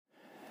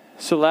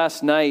So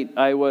last night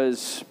I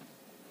was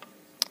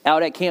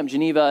out at Camp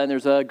Geneva, and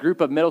there's a group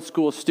of middle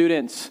school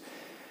students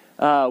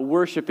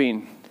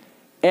worshiping.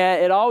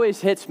 And it always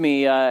hits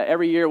me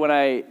every year when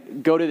I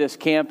go to this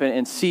camp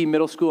and see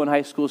middle school and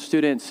high school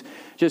students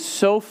just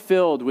so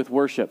filled with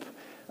worship.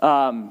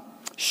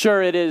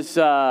 Sure, it is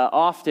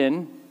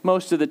often,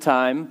 most of the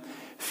time,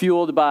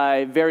 fueled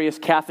by various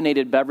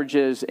caffeinated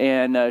beverages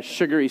and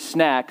sugary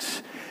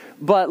snacks.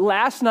 But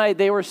last night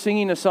they were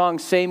singing the song,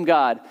 Same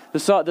God, the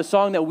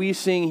song that we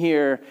sing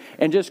here,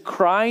 and just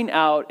crying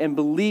out and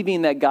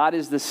believing that God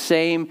is the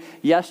same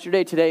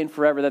yesterday, today, and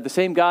forever, that the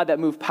same God that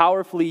moved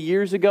powerfully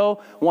years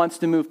ago wants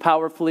to move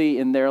powerfully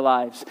in their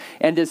lives.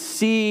 And to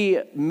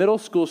see middle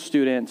school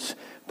students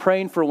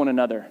praying for one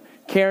another,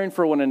 caring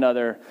for one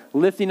another,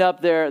 lifting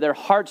up their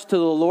hearts to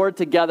the Lord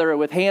together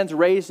with hands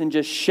raised and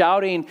just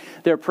shouting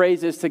their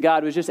praises to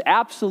God was just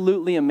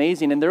absolutely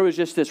amazing. And there was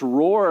just this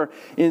roar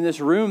in this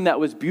room that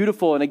was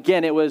beautiful. And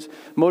again, it was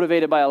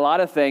motivated by a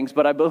lot of things,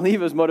 but I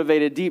believe it was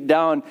motivated deep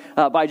down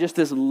by just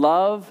this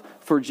love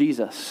for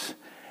Jesus.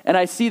 And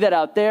I see that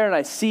out there, and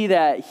I see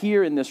that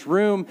here in this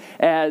room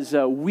as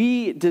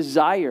we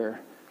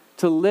desire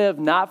to live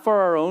not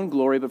for our own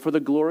glory, but for the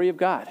glory of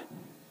God.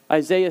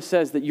 Isaiah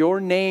says that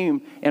your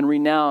name and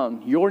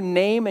renown, your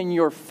name and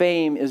your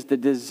fame is the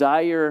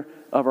desire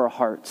of our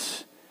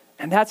hearts.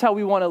 And that's how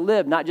we want to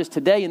live, not just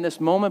today in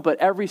this moment, but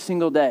every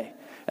single day.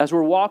 As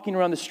we're walking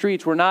around the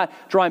streets, we're not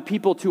drawing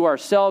people to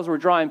ourselves, we're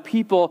drawing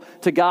people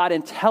to God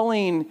and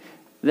telling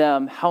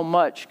them how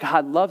much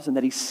God loves them,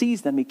 that He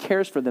sees them, He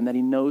cares for them, that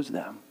He knows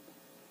them.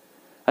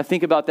 I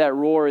think about that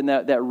roar in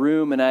that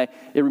room, and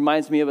it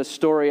reminds me of a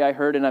story I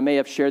heard, and I may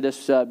have shared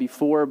this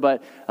before,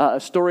 but a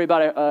story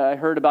I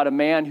heard about a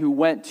man who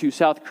went to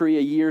South Korea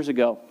years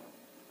ago.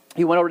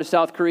 He went over to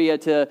South Korea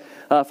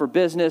for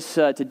business,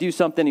 to do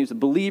something. He was a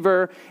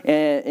believer,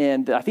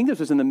 and I think this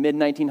was in the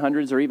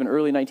mid-1900s or even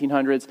early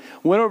 1900s.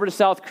 Went over to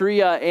South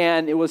Korea,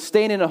 and it was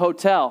staying in a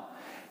hotel.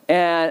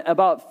 And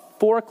about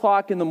 4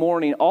 o'clock in the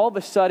morning, all of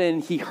a sudden,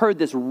 he heard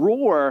this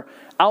roar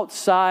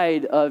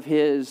outside of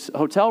his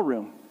hotel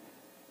room.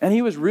 And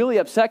he was really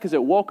upset because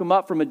it woke him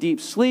up from a deep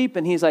sleep.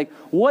 And he's like,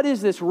 what is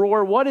this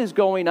roar? What is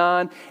going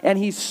on? And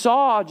he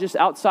saw just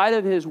outside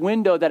of his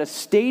window that a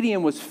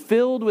stadium was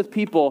filled with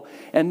people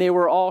and they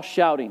were all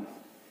shouting.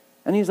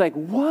 And he's like,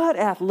 what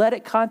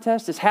athletic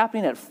contest is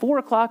happening at 4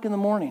 o'clock in the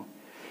morning?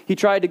 He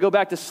tried to go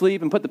back to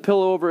sleep and put the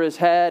pillow over his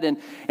head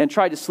and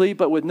tried to sleep,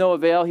 but with no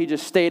avail. He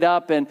just stayed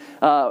up. And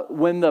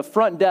when the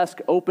front desk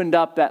opened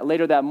up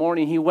later that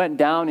morning, he went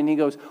down and he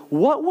goes,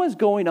 what was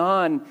going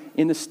on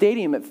in the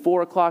stadium at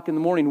 4 o'clock in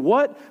the morning?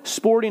 What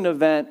sporting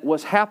event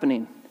was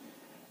happening?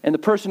 And the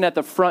person at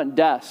the front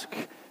desk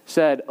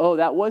said, oh,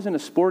 that wasn't a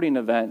sporting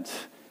event.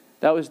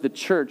 That was the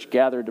church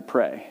gathered to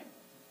pray.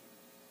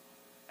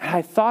 And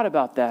I thought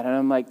about that, and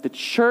I'm like, the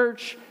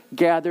church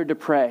gathered to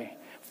pray.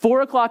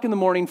 4 o'clock in the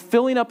morning,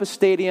 filling up a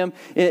stadium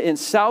in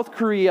South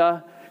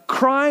Korea,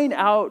 crying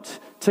out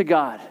to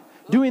God,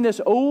 doing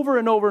this over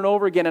and over and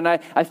over again. And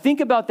I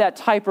think about that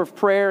type of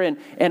prayer, and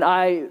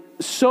I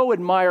so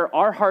admire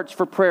our hearts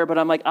for prayer, but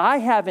I'm like, I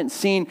haven't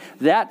seen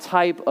that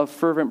type of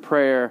fervent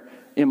prayer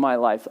in my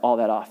life all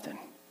that often.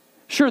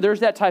 Sure, there's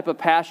that type of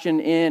passion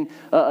in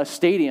a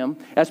stadium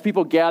as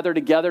people gather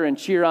together and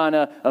cheer on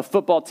a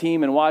football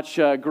team and watch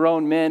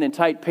grown men in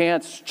tight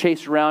pants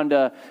chase around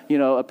a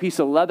piece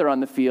of leather on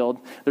the field.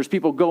 There's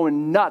people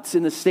going nuts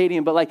in the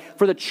stadium. But like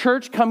for the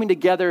church coming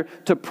together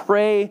to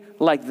pray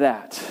like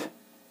that,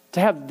 to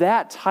have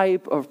that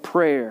type of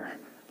prayer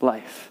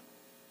life.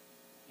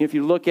 If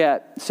you look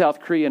at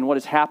South Korea and what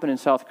has happened in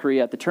South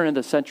Korea at the turn of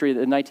the century,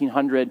 the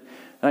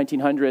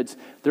 1900s,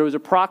 there was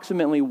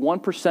approximately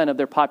 1% of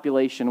their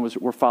population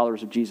were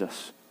followers of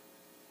Jesus.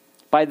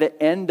 By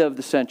the end of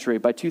the century,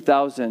 by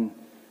 2000,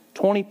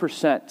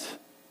 20%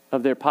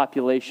 of their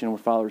population were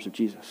followers of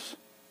Jesus.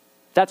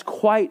 That's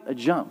quite a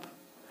jump.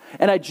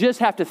 And I just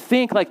have to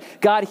think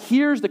like God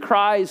hears the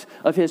cries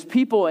of His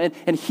people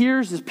and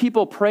hears His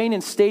people praying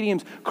in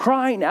stadiums,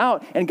 crying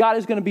out, and God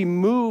is going to be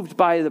moved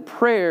by the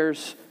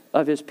prayers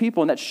of His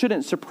people. And that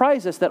shouldn't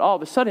surprise us that all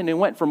of a sudden it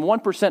went from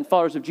 1%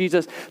 followers of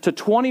Jesus to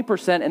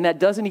 20%, and that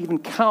doesn't even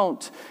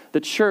count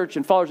the church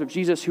and followers of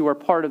Jesus who are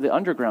part of the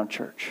underground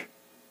church.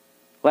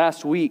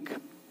 Last week,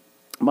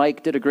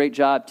 Mike did a great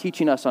job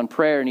teaching us on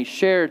prayer, and he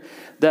shared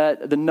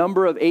that the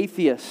number of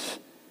atheists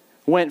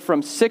went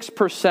from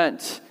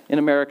 6% in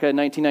America in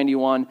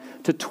 1991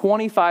 to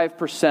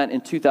 25%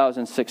 in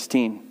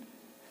 2016.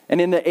 And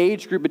in the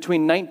age group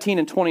between 19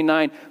 and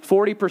 29,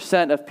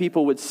 40% of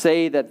people would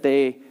say that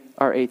they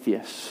are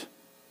atheists.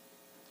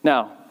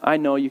 Now, I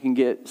know you can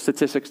get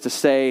statistics to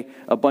say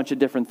a bunch of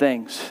different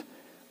things,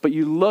 but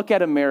you look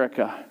at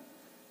America,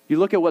 you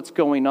look at what's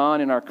going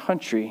on in our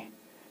country,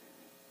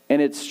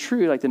 and it's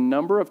true, like the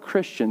number of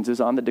Christians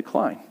is on the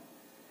decline.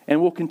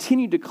 And will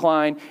continue to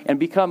decline and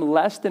become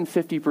less than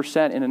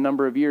 50% in a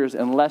number of years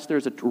unless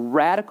there's a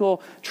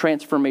radical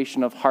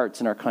transformation of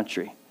hearts in our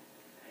country.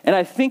 And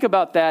I think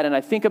about that, and I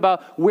think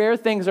about where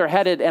things are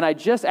headed, and I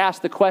just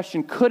ask the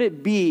question, could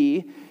it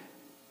be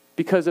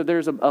because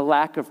there's a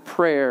lack of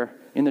prayer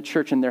in the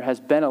church, and there has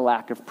been a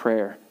lack of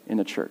prayer in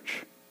the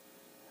church.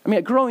 I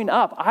mean, growing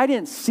up, I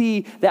didn't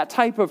see that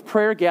type of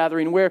prayer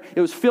gathering where it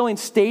was filling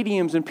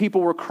stadiums and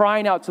people were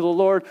crying out to the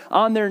Lord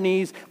on their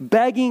knees,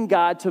 begging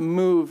God to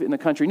move in the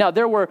country. Now,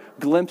 there were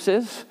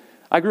glimpses.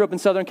 I grew up in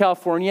Southern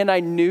California, and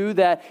I knew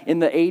that in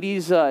the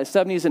 80s,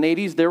 70s, and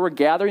 80s, there were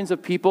gatherings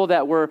of people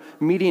that were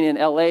meeting in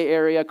LA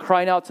area,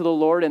 crying out to the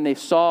Lord, and they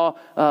saw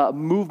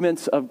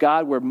movements of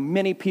God where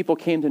many people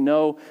came to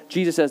know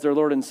Jesus as their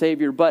Lord and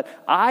Savior. But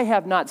I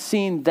have not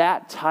seen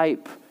that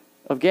type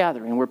of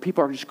gathering where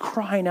people are just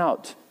crying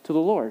out to the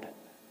Lord.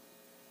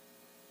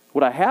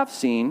 What I have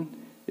seen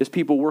is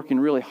people working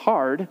really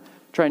hard,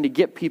 trying to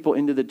get people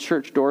into the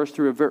church doors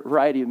through a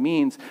variety of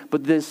means,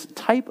 but this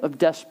type of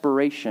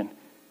desperation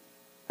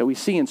that we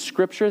see in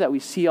Scripture, that we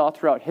see all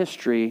throughout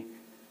history,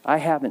 I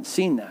haven't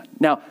seen that.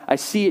 Now, I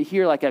see it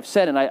here, like I've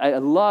said, and I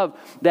love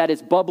that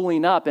it's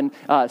bubbling up. And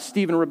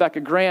Steve and Rebecca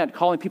Grant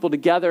calling people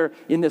together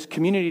in this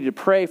community to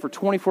pray for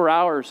 24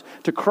 hours,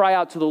 to cry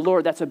out to the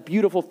Lord. That's a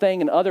beautiful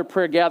thing, and other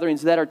prayer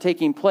gatherings that are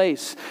taking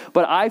place.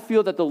 But I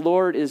feel that the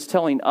Lord is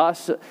telling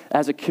us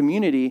as a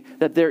community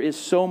that there is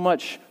so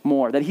much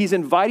more, that He's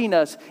inviting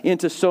us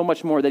into so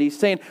much more, that He's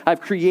saying,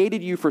 I've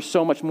created you for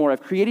so much more.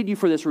 I've created you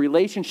for this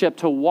relationship,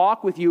 to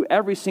walk with you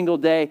every single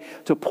day,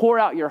 to pour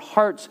out your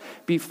hearts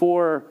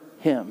before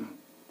Him.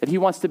 That He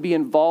wants to be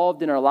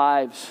involved in our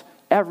lives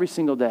every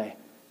single day.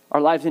 Our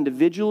lives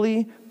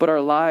individually, but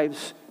our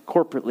lives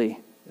corporately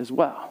as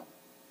well.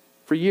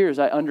 For years,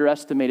 I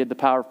underestimated the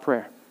power of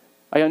prayer.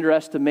 I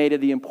underestimated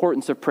the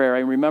importance of prayer. I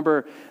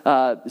remember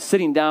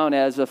sitting down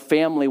as a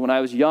family when I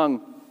was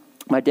young.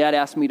 My dad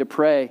asked me to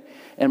pray,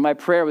 and my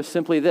prayer was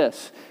simply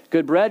this: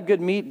 good bread,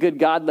 good meat, good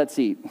God, let's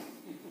eat.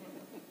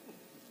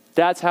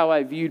 That's how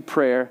I viewed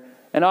prayer,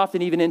 and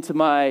often even into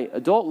my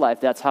adult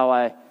life, that's how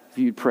I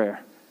viewed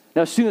prayer.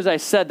 Now, as soon as I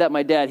said that,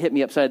 my dad hit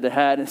me upside the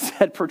head and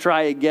said,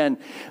 try again.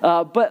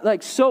 But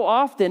like so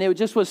often, it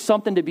just was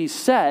something to be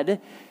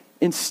said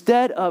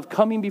instead of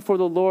coming before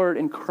the Lord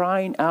and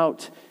crying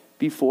out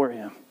before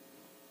Him.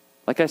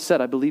 Like I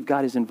said, I believe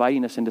God is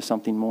inviting us into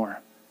something more.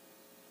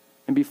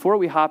 And before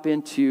we hop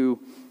into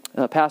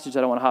a passage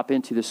that I want to hop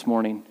into this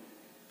morning,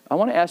 I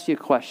want to ask you a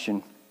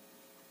question.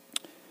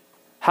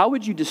 How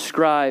would you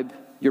describe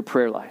your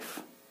prayer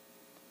life?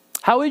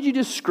 How would you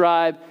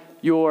describe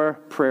your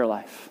prayer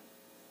life?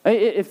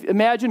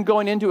 Imagine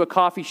going into a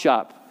coffee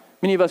shop.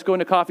 Many of us go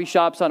into coffee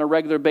shops on a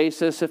regular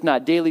basis, if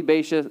not daily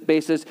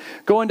basis.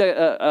 Go into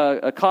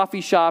a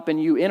coffee shop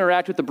and you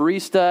interact with the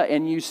barista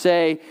and you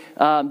say,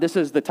 this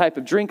is the type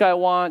of drink I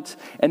want.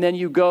 And then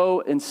you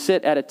go and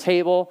sit at a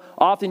table.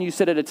 Often you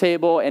sit at a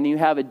table and you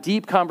have a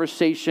deep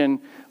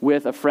conversation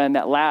with a friend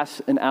that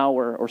lasts an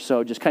hour or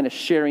so, just kind of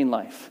sharing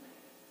life.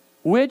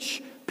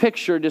 Which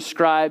picture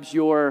describes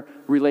your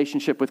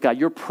relationship with God,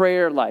 your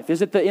prayer life?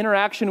 Is it the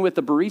interaction with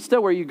the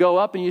barista where you go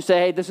up and you say,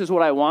 hey, this is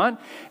what I want,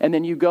 and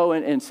then you go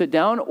and sit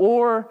down?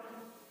 Or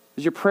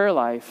is your prayer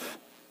life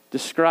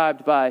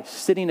described by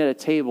sitting at a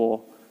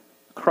table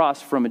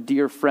across from a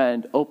dear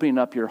friend, opening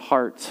up your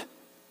heart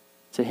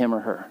to him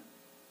or her?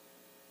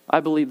 I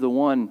believe the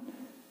one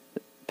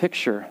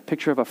picture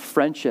of a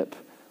friendship,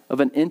 of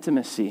an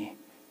intimacy,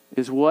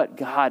 is what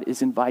God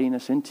is inviting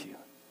us into.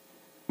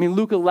 I mean,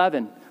 Luke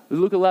 11,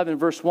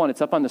 verse 1,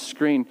 it's up on the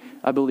screen,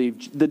 I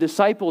believe. The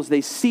disciples,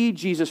 they see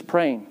Jesus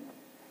praying.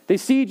 They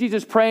see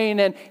Jesus praying,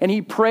 and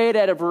He prayed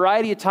at a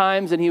variety of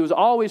times, and He was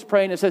always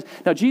praying. It says,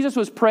 now Jesus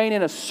was praying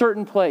in a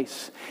certain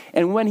place.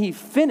 And when He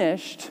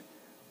finished,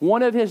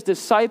 one of His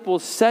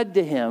disciples said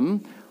to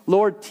Him,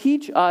 Lord,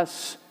 teach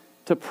us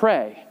to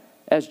pray,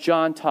 as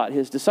John taught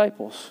his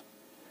disciples.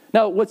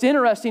 Now, what's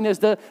interesting is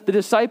the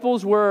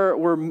disciples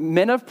were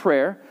men of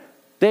prayer.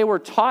 They were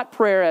taught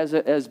prayer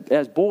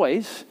as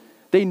boys.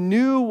 They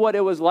knew what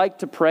it was like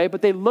to pray,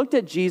 but they looked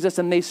at Jesus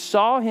and they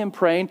saw Him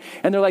praying,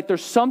 and they're like,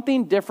 there's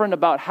something different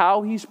about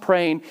how He's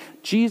praying.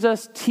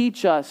 Jesus,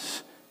 teach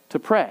us to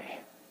pray.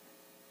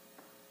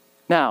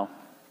 Now,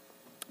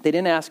 they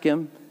didn't ask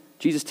Him,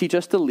 Jesus, teach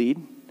us to lead.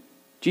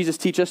 Jesus,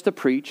 teach us to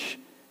preach.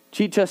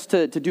 Teach us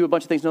to do a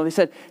bunch of things. No, they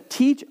said,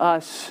 teach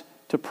us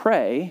to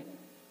pray.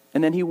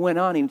 And then He went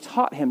on and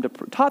taught them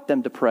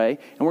to pray,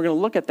 and we're going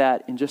to look at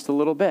that in just a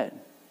little bit.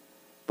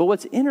 But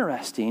what's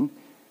interesting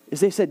is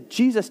they said,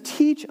 Jesus,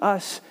 teach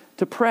us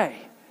to pray.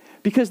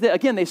 Because,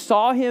 they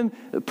saw Him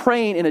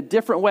praying in a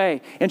different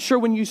way. And sure,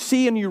 when you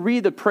see and you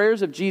read the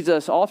prayers of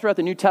Jesus all throughout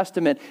the New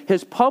Testament,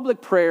 His public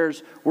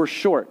prayers were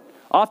short.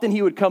 Often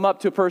He would come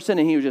up to a person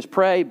and He would just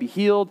pray, be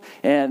healed,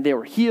 and they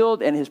were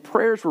healed. And His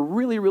prayers were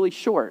really, really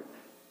short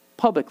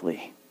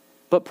publicly.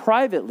 But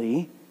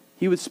privately,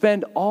 He would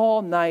spend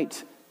all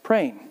night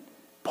praying,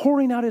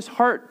 pouring out His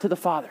heart to the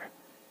Father.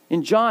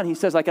 In John, He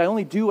says, I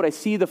only do what I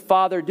see the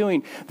Father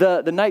doing.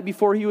 The night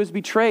before He was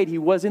betrayed, He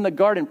was in the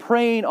garden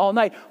praying all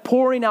night,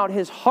 pouring out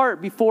His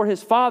heart before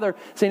His Father,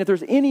 saying, if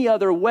there's any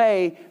other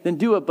way, then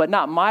do it, but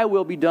not my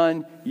will be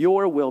done,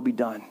 your will be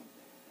done.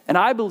 And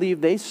I believe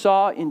they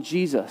saw in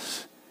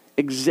Jesus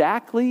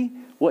exactly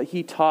what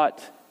He taught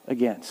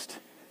against.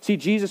 See,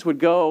 Jesus would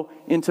go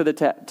into the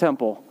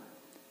temple,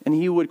 And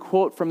he would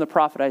quote from the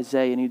prophet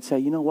Isaiah, and he'd say,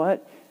 you know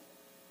what?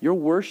 Your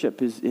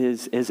worship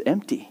is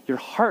empty. Your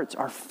hearts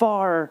are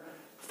far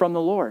from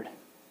the Lord.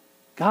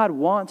 God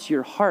wants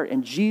your heart,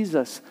 and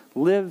Jesus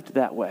lived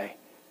that way,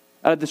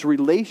 out of this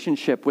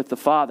relationship with the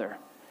Father.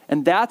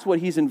 And that's what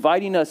he's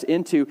inviting us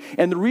into.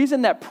 And the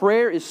reason that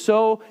prayer is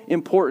so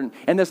important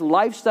and this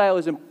lifestyle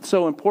is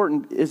so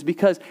important is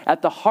because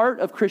at the heart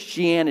of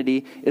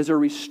Christianity is a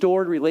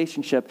restored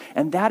relationship.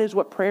 And that is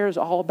what prayer is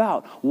all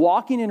about.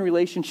 Walking in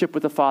relationship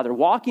with the Father.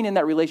 Walking in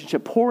that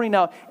relationship. Pouring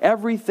out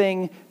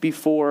everything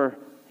before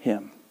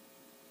him.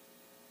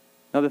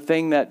 Now, the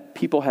thing that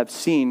people have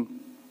seen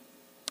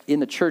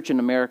in the church in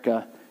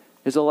America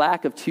is a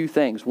lack of two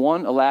things.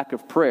 One, a lack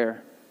of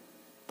prayer.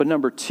 But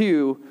number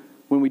two,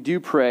 when we do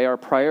pray, our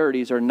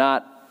priorities are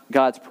not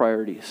God's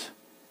priorities.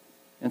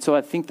 And so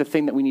I think the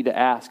thing that we need to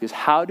ask is,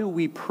 how do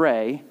we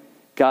pray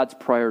God's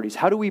priorities?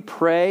 How do we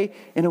pray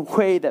in a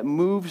way that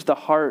moves the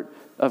heart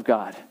of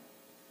God?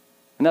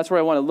 And that's where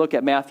I want to look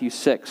at Matthew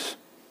 6,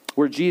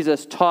 where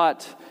Jesus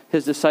taught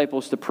his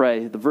disciples to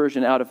pray, the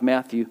version out of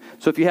Matthew.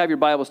 So if you have your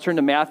Bibles, turn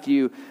to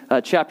Matthew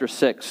chapter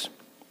 6.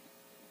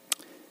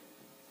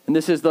 And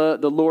this is the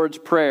Lord's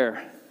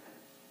Prayer.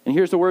 And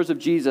here's the words of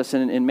Jesus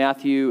in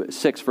Matthew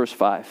 6, verse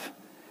 5.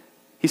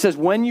 He says,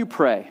 when you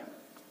pray,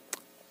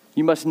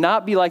 you must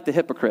not be like the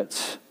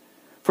hypocrites,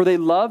 for they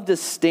love to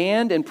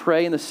stand and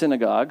pray in the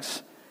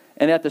synagogues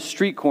and at the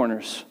street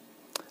corners,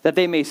 that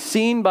they may be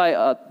seen by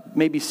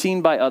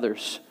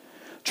others.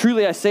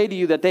 Truly I say to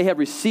you that they have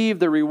received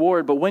their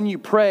reward. But when you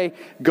pray,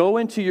 go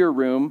into your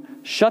room,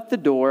 shut the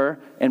door,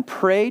 and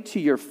pray to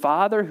your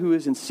Father who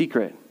is in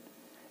secret.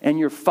 And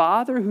your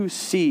Father who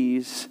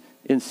sees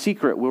in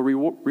secret will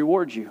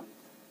reward you.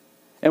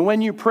 And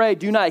when you pray,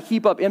 do not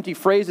heap up empty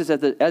phrases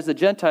as the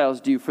Gentiles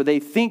do, for they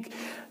think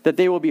that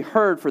they will be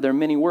heard for their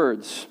many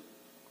words.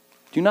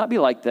 Do not be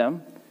like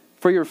them,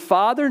 for your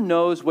Father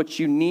knows what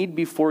you need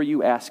before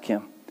you ask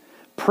him.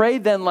 Pray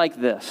then like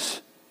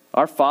this: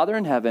 Our Father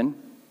in heaven,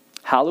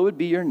 hallowed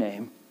be your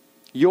name.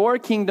 Your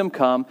kingdom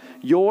come,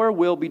 your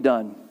will be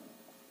done,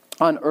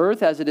 on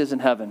earth as it is in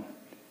heaven.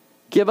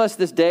 Give us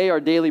this day our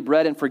daily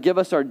bread, and forgive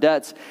us our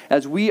debts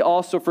as we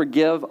also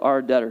forgive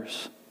our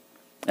debtors.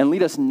 And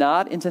lead us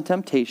not into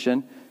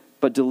temptation,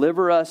 but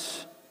deliver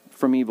us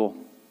from evil.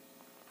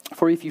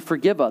 For if you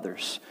forgive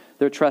others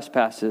their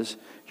trespasses,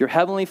 your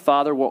heavenly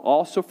Father will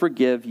also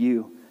forgive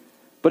you.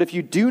 But if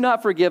you do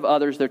not forgive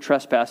others their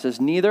trespasses,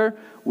 neither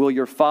will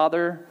your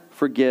Father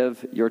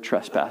forgive your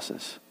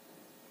trespasses.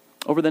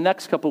 Over the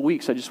next couple of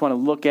weeks, I just want to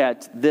look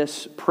at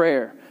this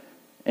prayer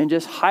and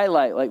just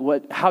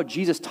highlight how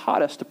Jesus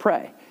taught us to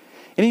pray.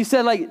 And he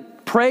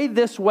said, pray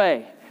this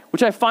way,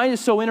 which I find is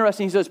so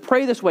interesting. He says,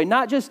 pray this way,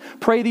 not just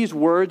pray these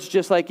words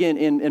just like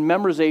in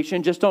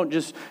memorization. Just don't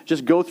just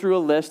go through a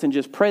list and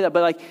just pray that.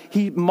 But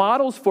he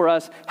models for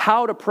us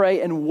how to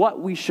pray and what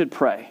we should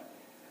pray.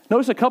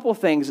 Notice a couple of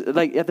things.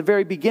 At the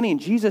very beginning,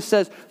 Jesus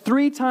says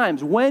 3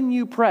 times, when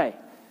you pray.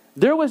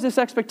 There was this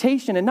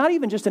expectation, and not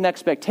even just an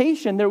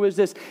expectation, there was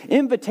this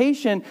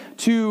invitation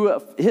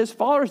to his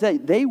followers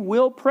that they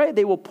will pray.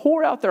 They will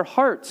pour out their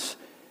hearts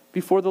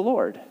before the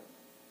Lord.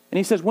 And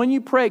he says, when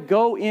you pray,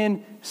 go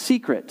in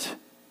secret.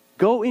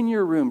 Go in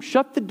your room,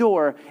 shut the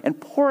door,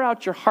 and pour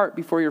out your heart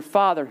before your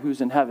Father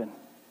who's in heaven.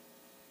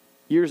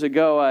 Years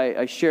ago,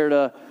 I shared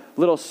a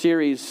little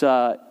series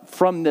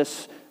from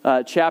this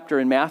chapter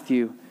in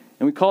Matthew,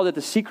 and we called it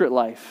The Secret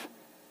Life.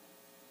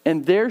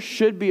 And there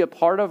should be a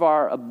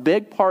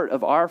big part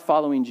of our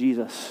following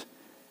Jesus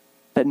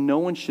that no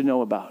one should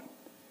know about.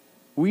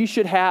 We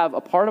should have a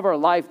part of our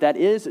life that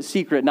is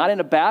secret, not in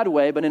a bad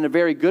way, but in a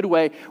very good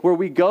way, where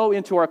we go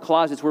into our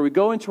closets, where we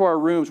go into our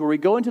rooms, where we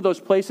go into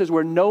those places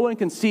where no one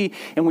can see,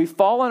 and we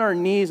fall on our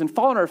knees and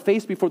fall on our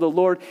face before the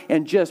Lord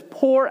and just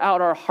pour out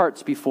our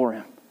hearts before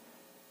him.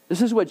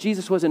 This is what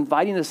Jesus was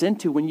inviting us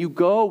into. When you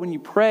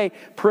pray,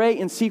 pray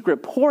in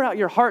secret. Pour out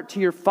your heart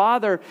to your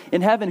Father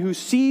in heaven who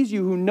sees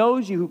you, who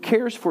knows you, who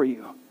cares for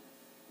you.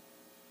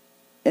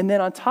 And then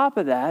on top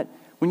of that,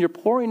 when you're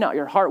pouring out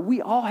your heart,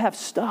 we all have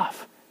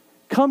stuff.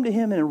 Come to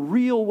him in a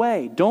real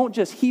way. Don't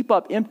just heap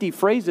up empty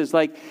phrases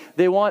like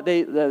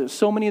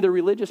so many of the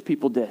religious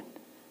people did.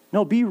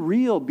 No, be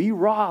real, be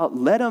raw.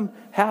 Let him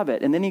have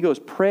it. And then he goes,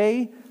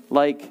 pray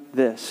like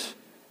this.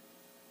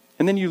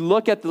 And then you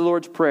look at the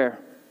Lord's Prayer.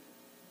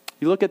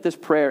 You look at this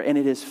prayer, and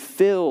it is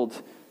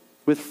filled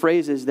with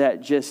phrases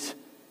that just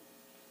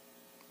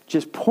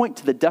point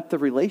to the depth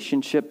of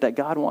relationship that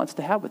God wants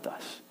to have with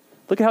us.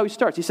 Look at how he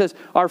starts. He says,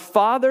 Our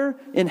Father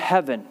in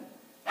heaven,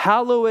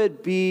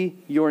 hallowed be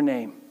your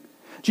name.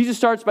 Jesus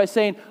starts by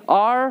saying,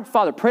 Our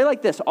Father. Pray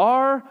like this,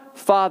 Our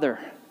Father.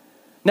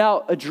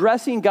 Now,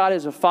 addressing God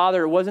as a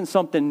Father wasn't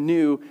something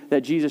new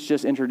that Jesus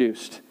just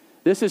introduced.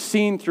 This is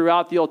seen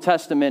throughout the Old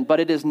Testament, but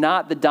it is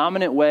not the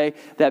dominant way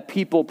that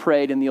people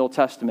prayed in the Old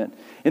Testament.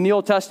 In the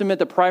Old Testament,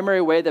 the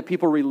primary way that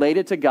people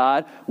related to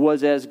God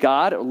was as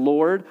God,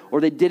 Lord, or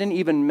they didn't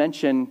even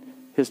mention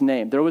his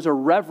name. There was a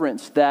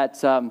reverence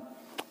that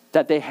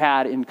they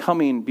had in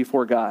coming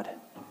before God.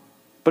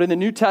 But in the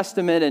New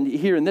Testament and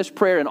here in this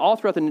prayer and all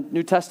throughout the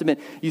New Testament,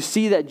 you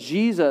see that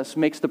Jesus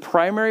makes the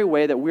primary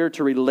way that we're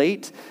to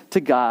relate to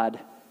God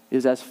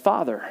is as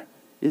Father,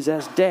 is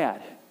as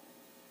Dad.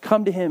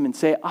 Come to him and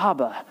say,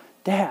 Abba,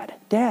 Dad,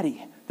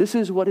 Daddy, this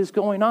is what is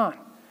going on.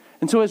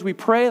 And so as we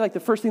pray, like the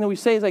first thing that we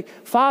say is like,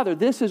 Father,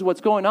 this is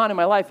what's going on in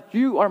my life.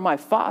 You are my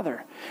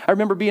Father. I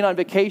remember being on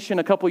vacation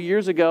a couple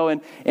years ago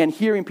and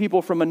hearing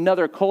people from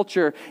another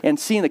culture and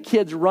seeing the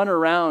kids run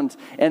around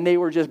and they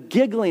were just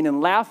giggling and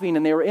laughing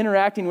and they were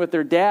interacting with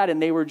their dad and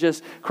they were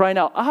just crying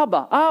out,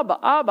 Abba, Abba,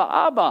 Abba,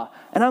 Abba.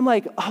 And I'm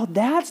like, oh,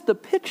 that's the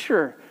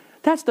picture.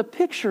 That's the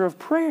picture of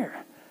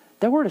prayer.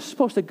 That we're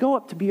supposed to go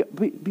up to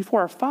before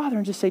our Father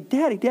and just say,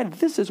 Daddy, Daddy,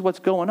 this is what's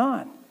going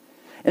on.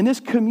 And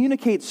this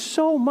communicates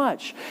so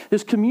much.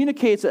 This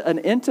communicates an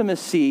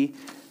intimacy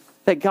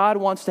that God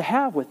wants to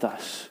have with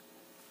us.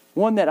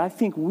 One that I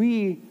think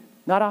we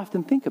not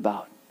often think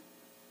about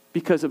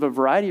because of a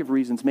variety of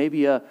reasons.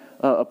 Maybe a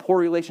poor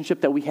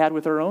relationship that we had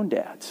with our own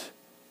dads.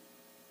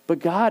 But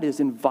God is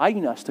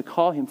inviting us to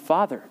call him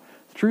Father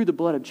through the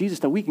blood of Jesus,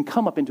 that we can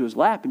come up into his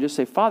lap and just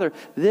say, Father,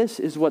 this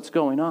is what's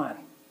going on.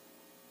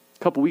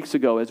 A couple weeks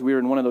ago, as we were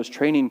in one of those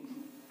training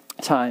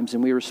times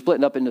and we were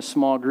splitting up into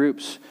small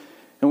groups,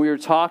 and we were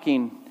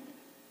talking,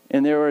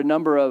 and there were a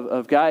number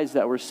of guys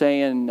that were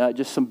saying, they're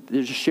just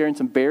sharing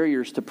some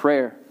barriers to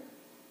prayer,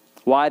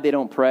 why they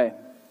don't pray.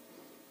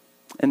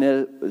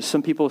 And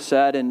some people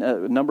said, and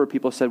a number of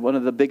people said, one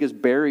of the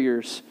biggest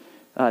barriers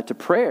to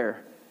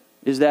prayer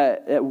is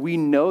that we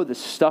know the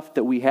stuff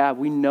that we have.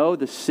 We know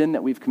the sin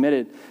that we've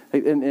committed.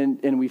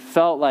 And we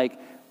felt like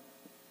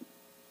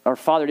our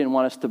Father didn't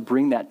want us to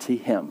bring that to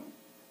him.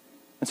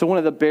 And so one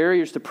of the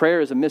barriers to prayer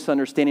is a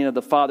misunderstanding of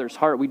the Father's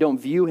heart. We don't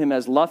view him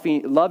as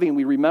loving.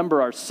 We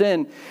remember our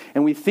sin,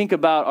 and we think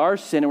about our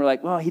sin, and we're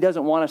like, well, he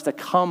doesn't want us to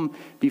come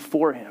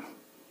before him.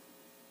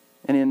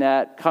 And in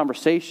that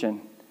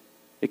conversation,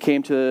 it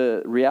came to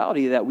the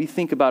reality that we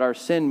think about our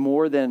sin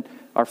more than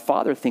our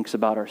Father thinks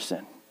about our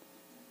sin.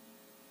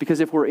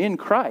 Because if we're in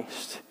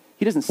Christ,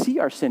 he doesn't see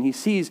our sin. He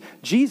sees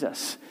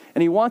Jesus.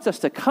 And he wants us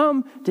to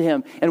come to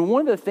him. And one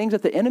of the things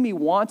that the enemy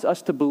wants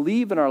us to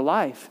believe in our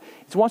life,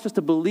 he wants us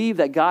to believe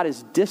that God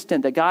is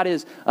distant, that God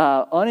is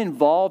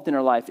uninvolved in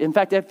our life. In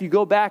fact, if you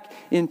go back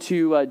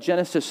into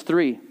Genesis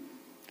 3,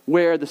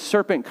 where the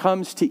serpent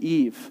comes to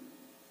Eve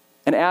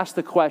and asks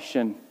the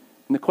question,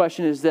 and the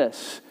question is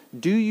this: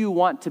 do you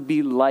want to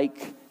be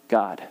like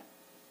God?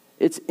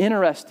 It's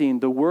interesting,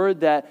 the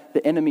word that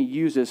the enemy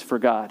uses for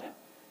God.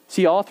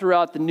 See, all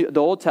throughout the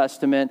Old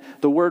Testament,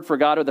 the word for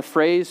God or the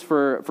phrase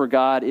for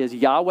God is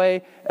Yahweh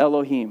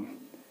Elohim,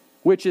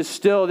 which is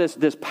still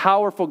this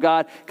powerful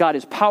God. God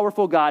is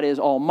powerful, God is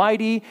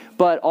almighty,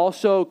 but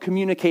also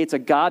communicates a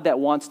God that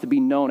wants to be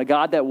known, a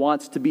God that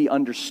wants to be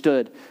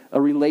understood, a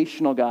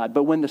relational God.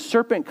 But when the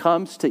serpent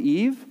comes to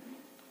Eve,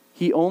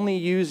 he only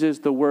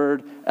uses the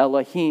word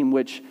Elohim,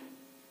 which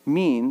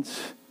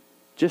means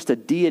just a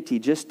deity,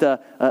 just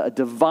a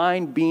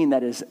divine being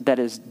that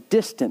is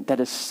distant, that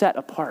is set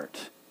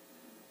apart.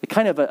 A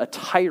kind of a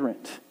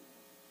tyrant.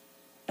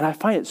 And I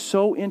find it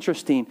so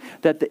interesting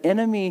that the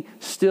enemy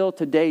still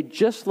today,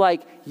 just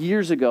like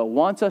years ago,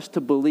 wants us to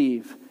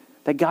believe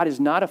that God is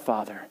not a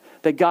father,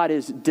 that God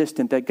is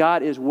distant, that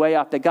God is way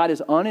off, that God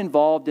is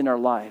uninvolved in our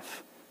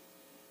life.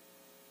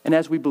 And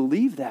as we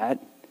believe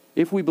that,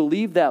 if we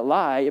believe that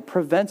lie, it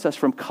prevents us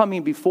from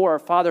coming before our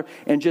Father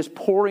and just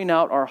pouring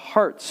out our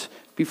hearts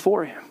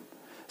before him.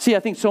 See, I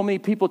think so many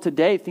people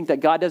today think that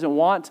God doesn't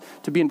want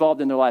to be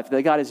involved in their life,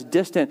 that God is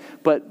distant.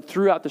 But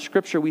throughout the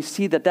scripture, we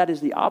see that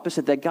is the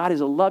opposite, that God is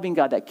a loving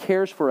God that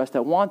cares for us,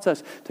 that wants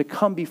us to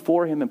come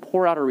before him and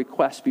pour out our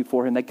requests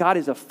before him, that God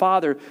is a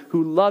Father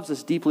who loves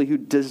us deeply, who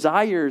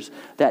desires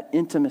that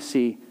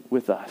intimacy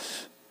with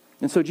us.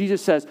 And so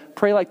Jesus says,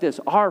 pray like this: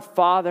 Our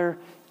Father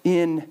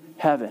in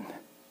heaven,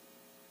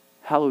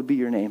 hallowed be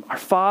your name. Our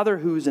Father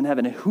who's in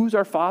heaven. And who's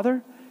our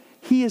Father?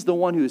 He is the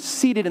one who is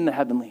seated in the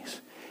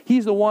heavenlies.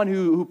 He's the one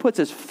who puts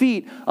his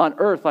feet on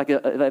earth like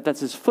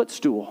that's his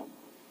footstool.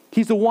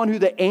 He's the one who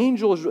the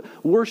angels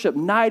worship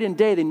night and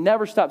day. They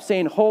never stop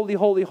saying, holy,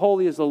 holy,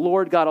 holy is the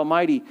Lord God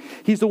Almighty.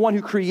 He's the one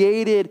who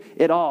created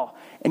it all.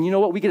 And you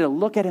know what? We get to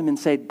look at him and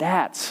say,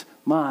 that's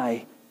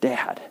my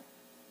dad.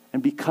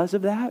 And because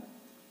of that,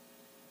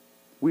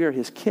 we are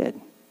his kid,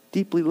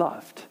 deeply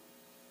loved.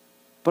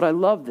 But I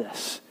love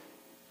this.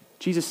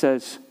 Jesus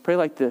says, pray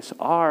like this: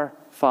 Our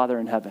Father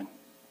in heaven.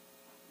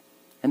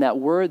 And that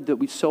word that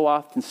we so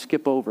often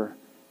skip over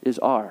is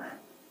our.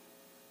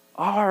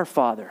 Our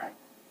Father.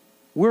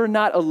 We're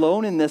not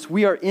alone in this.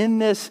 We are in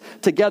this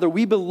together.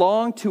 We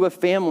belong to a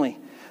family.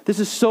 This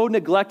is so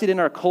neglected in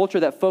our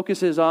culture that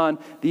focuses on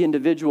the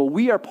individual.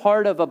 We are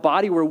part of a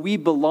body where we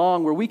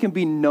belong, where we can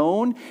be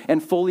known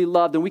and fully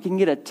loved, and we can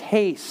get a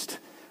taste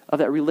of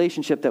that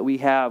relationship that we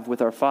have with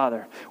our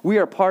Father. We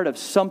are part of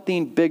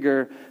something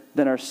bigger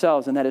than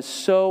ourselves, and that is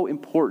so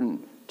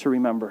important to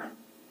remember.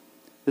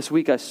 This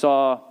week I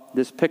saw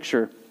this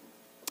picture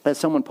that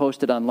someone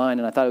posted online,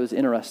 and I thought it was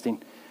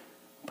interesting.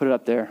 Put it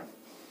up there.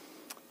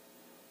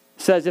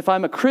 says, if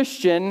I'm a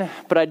Christian,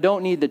 but I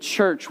don't need the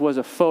church, was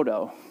a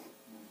photo.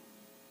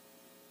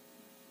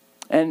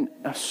 And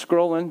I was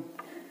scrolling,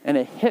 and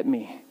it hit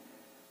me.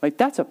 Like,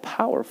 that's a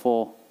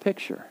powerful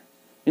picture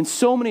in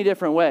so many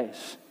different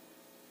ways.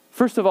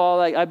 First of all,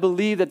 I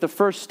believe that the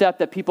first step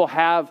that people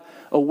have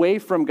away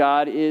from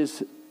God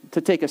is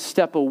to take a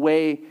step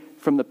away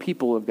from the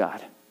people of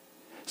God.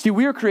 See,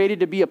 we are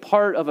created to be a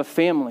part of a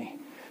family,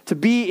 to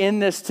be in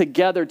this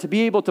together, to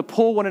be able to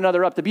pull one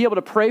another up, to be able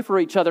to pray for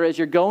each other as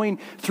you're going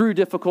through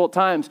difficult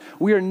times.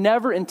 We are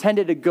never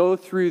intended to go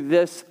through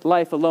this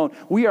life alone.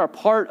 We are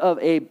part of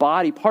a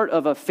body, part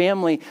of a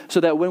family,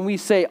 so that when we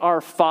say, our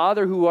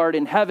Father who art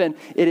in heaven,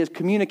 it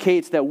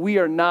communicates that we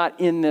are not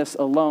in this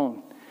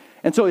alone.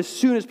 And so as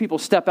soon as people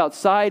step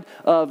outside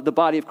of the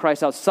body of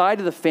Christ, outside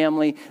of the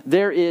family,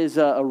 there is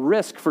a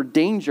risk for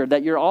danger,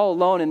 that you're all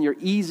alone and you're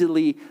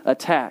easily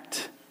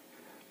attacked.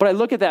 But I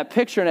look at that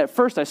picture, and at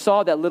first I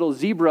saw that little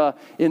zebra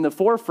in the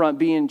forefront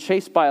being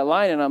chased by a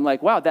lion, and I'm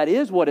like, wow, that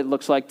is what it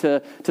looks like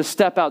to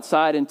step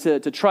outside and to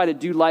try to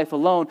do life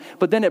alone.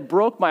 But then it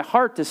broke my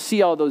heart to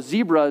see all those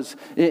zebras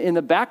in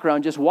the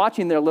background just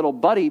watching their little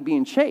buddy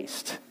being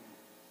chased.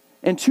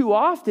 And too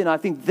often I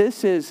think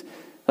this is,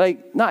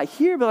 like, not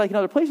here, but like in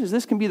other places,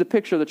 this can be the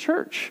picture of the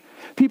church.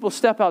 People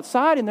step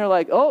outside and they're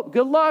like, oh,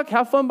 good luck,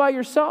 have fun by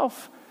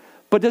yourself.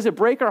 But does it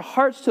break our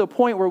hearts to a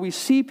point where we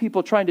see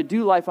people trying to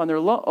do life on their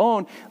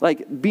own,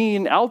 like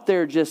being out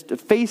there just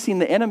facing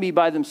the enemy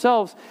by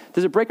themselves?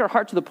 Does it break our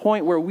heart to the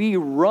point where we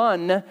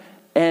run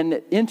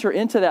and enter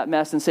into that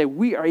mess and say,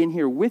 we are in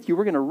here with you,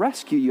 we're going to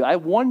rescue you? I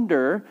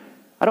wonder,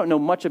 I don't know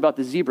much about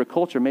the zebra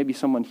culture, maybe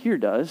someone here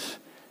does,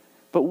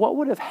 but what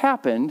would have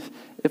happened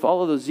if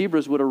all of those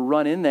zebras would have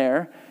run in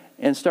there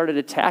and started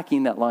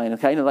attacking that lion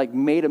and kind of like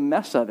made a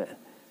mess of it?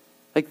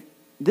 Like,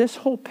 this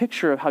whole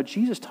picture of how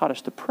Jesus taught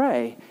us to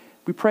pray,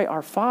 we pray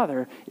our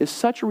Father, is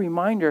such a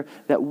reminder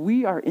that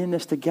we are in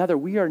this together.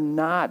 We are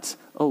not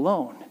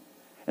alone.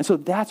 And so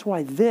that's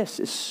why this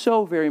is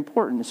so very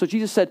important. So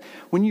Jesus said,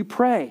 when you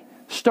pray,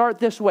 start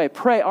this way.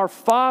 Pray, our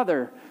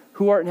Father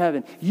who art in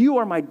heaven. You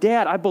are my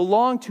dad. I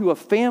belong to a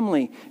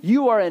family.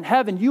 You are in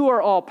heaven. You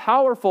are all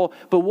powerful.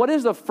 But what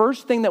is the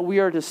first thing that we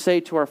are to say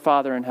to our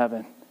Father in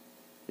heaven?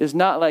 Is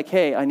not like,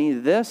 hey, I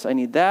need this, I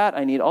need that,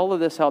 I need all of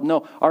this help.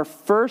 No, our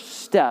first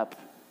step,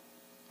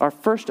 our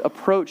first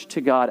approach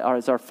to God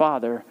as our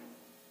Father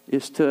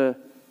is to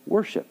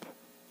worship.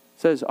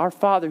 It says, our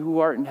Father who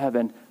art in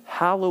heaven,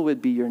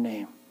 hallowed be your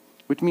name,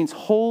 which means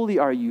holy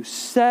are you,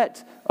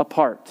 set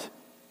apart.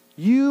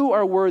 You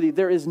are worthy.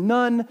 There is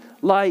none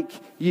like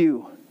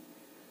you.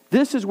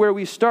 This is where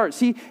we start.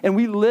 See, and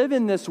we live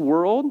in this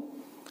world,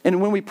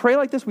 and when we pray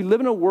like this, we live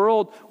in a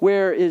world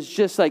where it's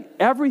just like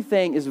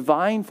everything is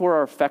vying for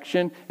our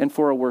affection and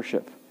for our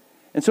worship.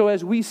 And so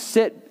as we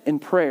sit in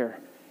prayer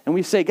and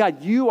we say,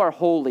 God, you are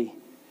holy,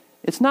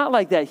 it's not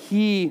like that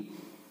he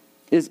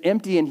is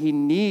empty and he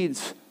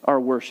needs our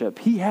worship.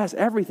 He has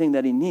everything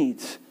that he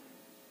needs.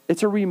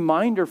 It's a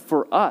reminder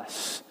for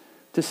us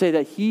to say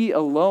that he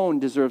alone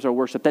deserves our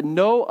worship, that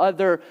no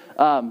other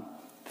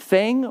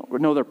thing, or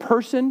no other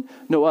person,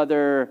 no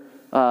other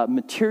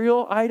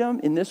material item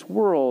in this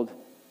world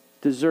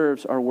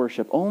deserves our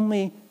worship.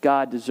 Only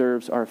God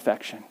deserves our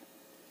affection.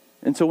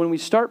 And so when we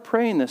start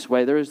praying this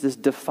way, there is this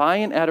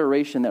defiant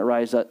adoration that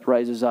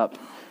rises up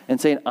and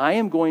saying, I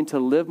am going to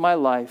live my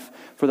life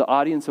for the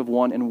audience of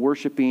one and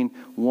worshiping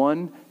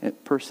one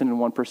person and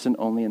one person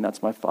only, and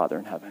that's my Father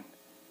in heaven.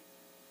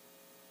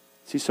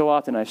 See, so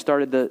often I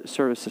started the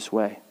service this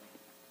way.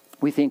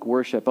 We think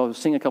worship, we'll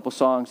sing a couple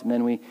songs and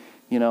then we,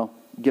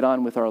 get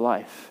on with our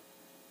life.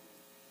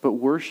 But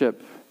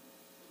worship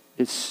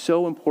is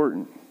so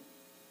important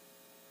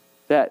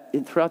that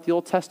throughout the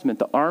Old Testament,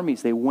 the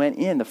armies, they went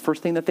in. The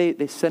first thing that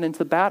they sent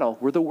into battle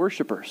were the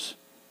worshipers.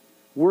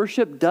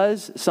 Worship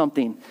does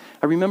something.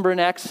 I remember in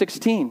Acts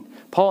 16,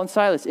 Paul and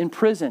Silas in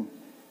prison.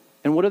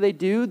 And what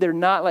do? They're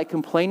not like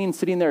complaining,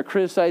 sitting there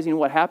criticizing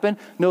what happened.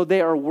 No,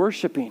 they are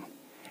worshiping.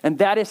 And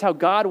that is how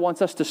God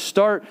wants us to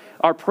start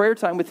our prayer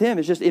time with him,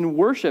 is just in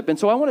worship. And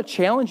so I want to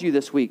challenge you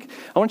this week.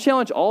 I want to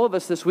challenge all of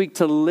us this week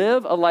to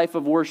live a life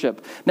of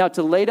worship. Now,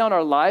 to lay down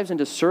our lives and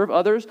to serve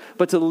others,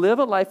 but to live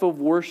a life of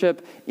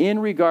worship in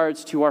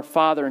regards to our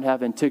Father in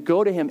heaven, to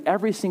go to him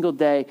every single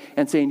day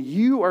and saying,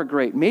 you are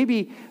great.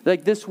 Maybe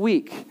like this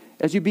week,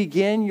 as you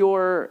begin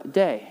your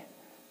day,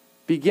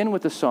 begin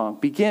with a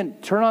song.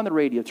 Turn on the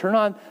radio, turn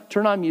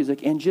on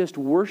music, and just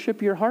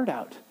worship your heart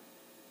out.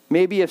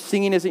 Maybe if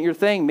singing isn't your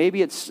thing,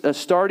 maybe it's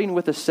starting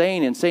with a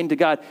saying and saying to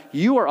God,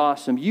 you are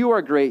awesome, you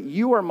are great,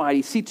 you are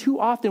mighty. See, too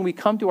often we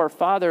come to our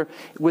Father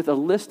with a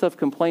list of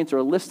complaints or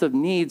a list of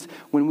needs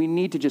when we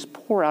need to just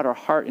pour out our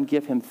heart and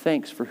give him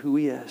thanks for who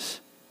he is.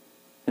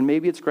 And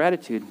maybe it's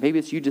gratitude. Maybe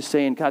it's you just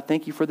saying, God,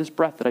 thank you for this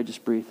breath that I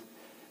just breathed.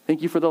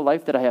 Thank you for the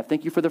life that I have.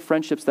 Thank you for the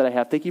friendships that I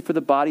have. Thank you for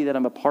the body that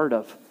I'm a part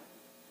of.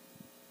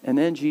 And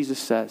then Jesus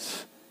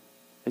says,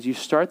 as you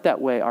start that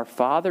way, our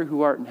Father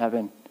who art in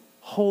heaven,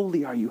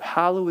 holy are you,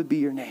 hallowed be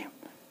your name.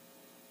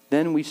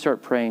 Then we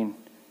start praying.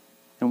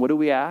 And what do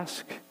we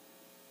ask?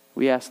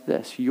 We ask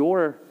this,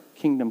 your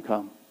kingdom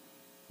come,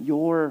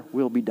 your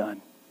will be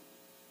done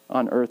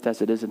on earth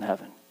as it is in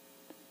heaven.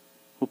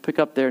 We'll pick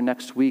up there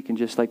next week and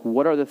just like,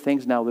 what are the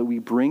things now that we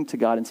bring to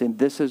God and saying,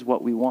 this is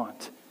what we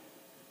want?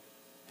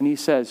 And he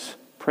says,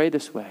 pray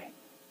this way.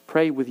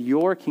 Pray with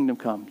your kingdom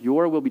come,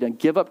 your will be done.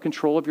 Give up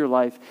control of your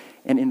life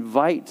and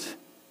invite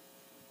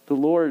the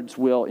Lord's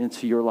will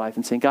into your life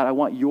and saying, God, I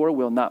want your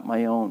will, not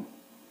my own.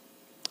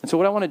 And so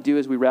what I want to do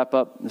as we wrap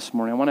up this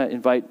morning, I want to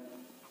invite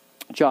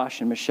Josh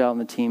and Michelle and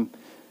the team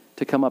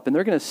to come up, and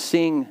they're going to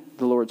sing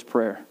the Lord's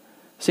Prayer.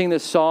 Sing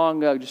this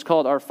song just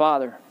called Our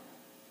Father.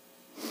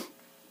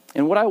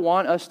 And what I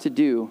want us to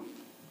do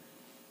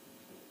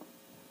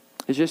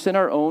is just in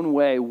our own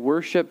way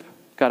worship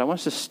God. I want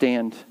us to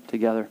stand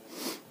together.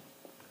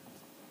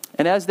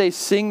 And as they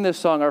sing this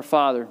song, Our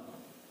Father,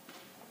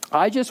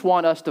 I just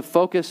want us to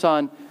focus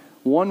on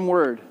one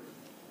word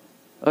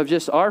of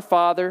just Our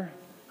Father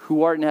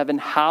who art in heaven,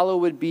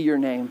 hallowed be your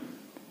name.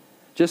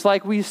 Just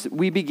like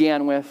we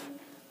began with,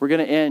 we're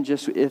going to end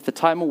just at the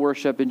time of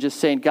worship and just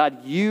saying,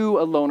 God, you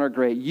alone are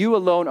great. You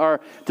alone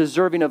are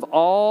deserving of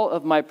all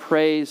of my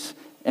praise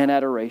and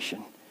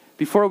adoration.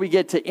 Before we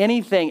get to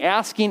anything,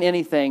 asking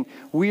anything,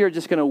 we are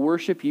just going to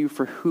worship you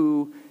for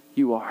who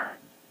you are.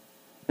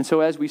 And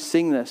so as we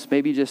sing this,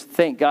 maybe just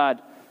thank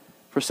God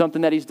for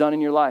something that he's done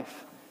in your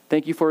life.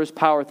 Thank you for his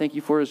power. Thank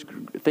him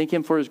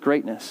for his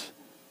greatness.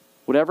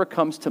 Whatever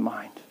comes to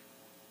mind.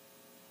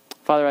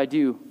 Father, I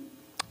do,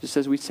 just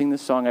as we sing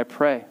this song, I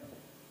pray.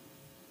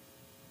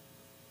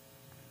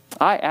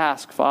 I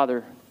ask,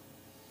 Father,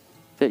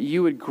 that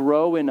you would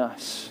grow in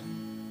us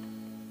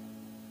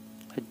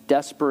a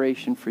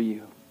desperation for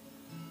you,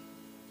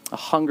 a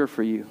hunger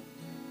for you.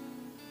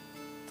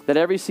 That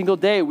every single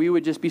day we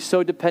would just be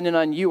so dependent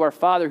on you, our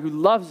Father who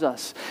loves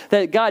us.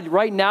 That God,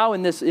 right now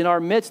in our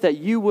midst, that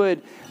you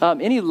would,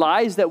 any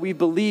lies that we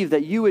believe,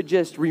 that you would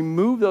just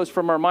remove those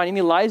from our mind.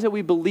 Any lies that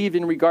we believe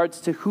in regards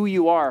to who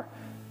you are,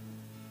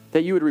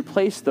 that you would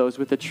replace those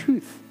with the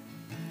truth.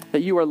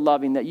 That you are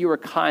loving, that you are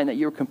kind, that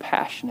you are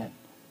compassionate.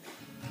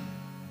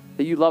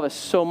 That you love us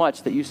so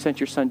much that you sent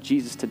your son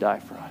Jesus to die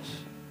for us.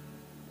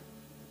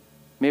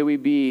 May we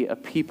be a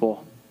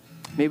people,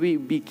 may we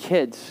be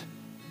kids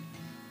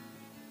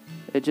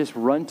that just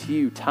run to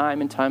you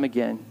time and time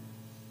again,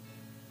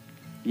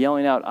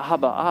 yelling out,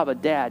 Abba, Abba,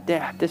 Dad,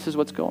 Dad, this is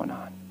what's going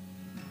on.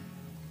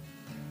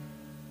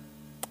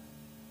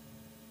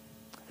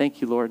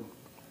 Thank you, Lord.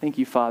 Thank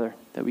you, Father,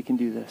 that we can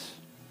do this.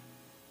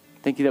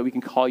 Thank you that we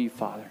can call you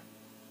Father.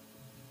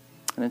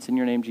 And it's in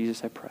your name,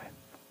 Jesus, I pray.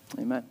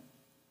 Amen.